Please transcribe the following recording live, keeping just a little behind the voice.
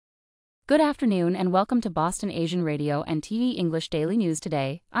Good afternoon and welcome to Boston Asian Radio and TV English Daily News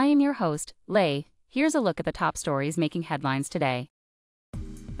today. I am your host, Lei. Here's a look at the top stories making headlines today.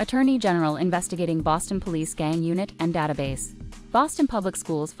 Attorney General investigating Boston Police Gang Unit and Database. Boston Public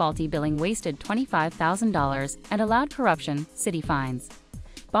Schools faulty billing wasted $25,000 and allowed corruption, city fines.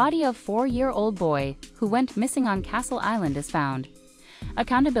 Body of 4-year-old boy who went missing on Castle Island is found.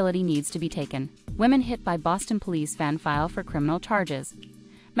 Accountability needs to be taken. Women hit by Boston police van file for criminal charges.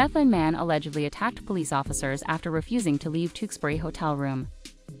 Methuen man allegedly attacked police officers after refusing to leave Tewksbury hotel room.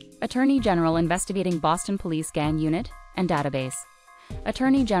 Attorney General investigating Boston Police Gang Unit and Database.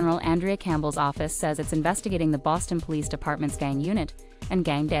 Attorney General Andrea Campbell's office says it's investigating the Boston Police Department's gang unit and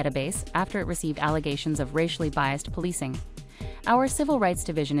gang database after it received allegations of racially biased policing. Our Civil Rights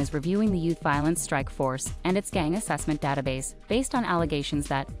Division is reviewing the Youth Violence Strike Force and its gang assessment database based on allegations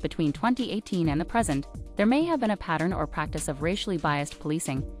that, between 2018 and the present, there may have been a pattern or practice of racially biased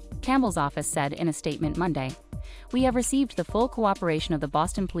policing, Campbell's office said in a statement Monday. We have received the full cooperation of the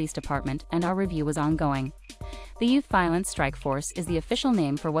Boston Police Department and our review is ongoing. The Youth Violence Strike Force is the official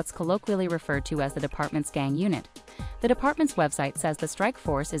name for what's colloquially referred to as the department's gang unit. The department's website says the strike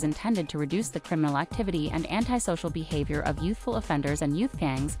force is intended to reduce the criminal activity and antisocial behavior of youthful offenders and youth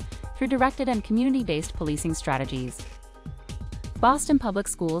gangs through directed and community-based policing strategies. Boston Public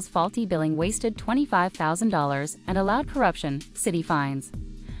Schools faulty billing wasted $25,000 and allowed corruption, city fines.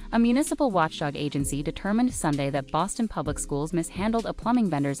 A municipal watchdog agency determined Sunday that Boston Public Schools mishandled a plumbing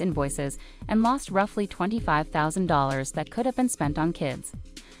vendor's invoices and lost roughly $25,000 that could have been spent on kids.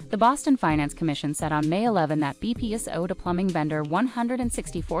 The Boston Finance Commission said on May 11 that BPS owed a plumbing vendor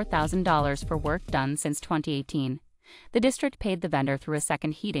 $164,000 for work done since 2018. The district paid the vendor through a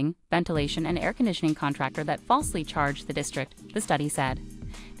second heating, ventilation, and air conditioning contractor that falsely charged the district, the study said.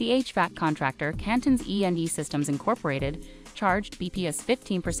 The HVAC contractor, Canton's E&E Systems Incorporated, charged BPS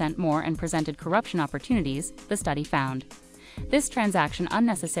 15% more and presented corruption opportunities, the study found. This transaction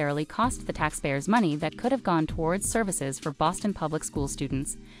unnecessarily cost the taxpayers money that could have gone towards services for Boston public school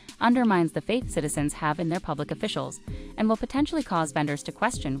students, undermines the faith citizens have in their public officials, and will potentially cause vendors to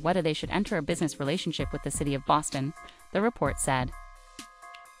question whether they should enter a business relationship with the city of Boston, the report said.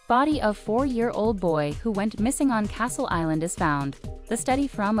 Body of 4-year-old boy who went missing on Castle Island is found. The steady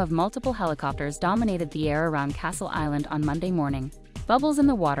thrum of multiple helicopters dominated the air around Castle Island on Monday morning. Bubbles in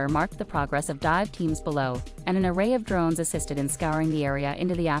the water marked the progress of dive teams below, and an array of drones assisted in scouring the area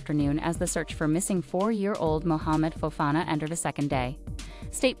into the afternoon as the search for missing 4-year-old Mohammed Fofana entered a second day.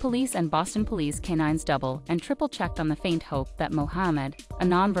 State police and Boston police canines double and triple-checked on the faint hope that Mohammed, a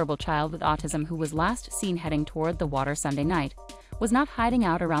nonverbal child with autism who was last seen heading toward the water Sunday night, was not hiding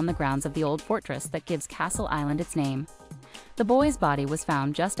out around the grounds of the old fortress that gives Castle Island its name. The boy's body was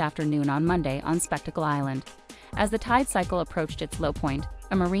found just after noon on Monday on Spectacle Island. As the tide cycle approached its low point,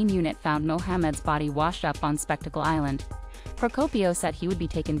 a marine unit found Mohammed's body washed up on Spectacle Island. Procopio said he would be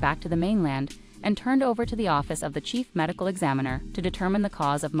taken back to the mainland and turned over to the office of the chief medical examiner to determine the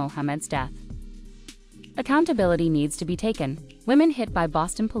cause of Mohammed's death. Accountability needs to be taken. Women hit by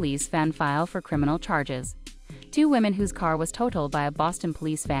Boston police van file for criminal charges. 2 women whose car was totaled by a Boston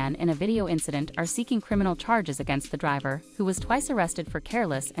police van in a video incident are seeking criminal charges against the driver, who was twice arrested for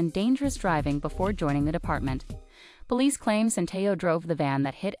careless and dangerous driving before joining the department. Police claim Centeo drove the van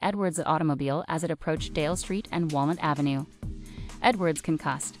that hit Edwards' automobile as it approached Dale Street and Walnut Avenue. Edwards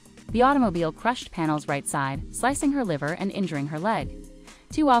concussed. The automobile crushed Panel's right side, slicing her liver and injuring her leg.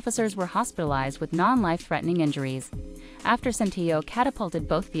 2 officers were hospitalized with non-life-threatening injuries. After Centeo catapulted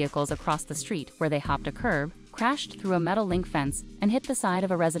both vehicles across the street where they hopped a curb, crashed through a metal link fence, and hit the side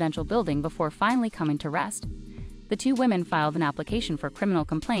of a residential building before finally coming to rest. The 2 women filed an application for criminal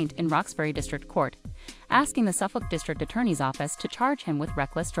complaint in Roxbury District Court, asking the Suffolk District Attorney's Office to charge him with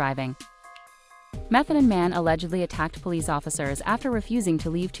reckless driving. Methuen man allegedly attacked police officers after refusing to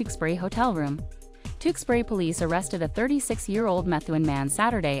leave Tewksbury hotel room. Tewksbury police arrested a 36-year-old Methuen man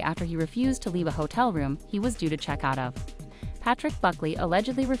Saturday after he refused to leave a hotel room he was due to check out of. Patrick Buckley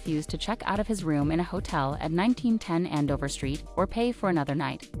allegedly refused to check out of his room in a hotel at 1910 Andover Street or pay for another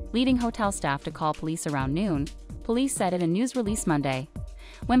night, leading hotel staff to call police around noon, police said in a news release Monday.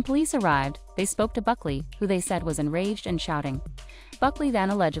 When police arrived, they spoke to Buckley, who they said was enraged and shouting. Buckley then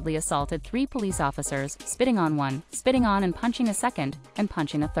allegedly assaulted 3 police officers, spitting on one, spitting on and punching a second, and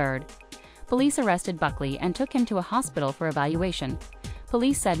punching a third. Police arrested Buckley and took him to a hospital for evaluation.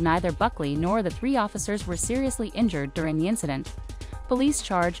 Police said neither Buckley nor the 3 officers were seriously injured during the incident. Police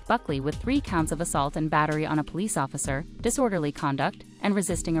charged Buckley with 3 counts of assault and battery on a police officer, disorderly conduct, and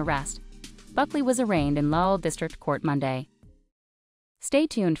resisting arrest. Buckley was arraigned in Lowell District Court Monday. Stay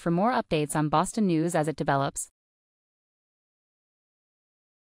tuned for more updates on Boston news as it develops.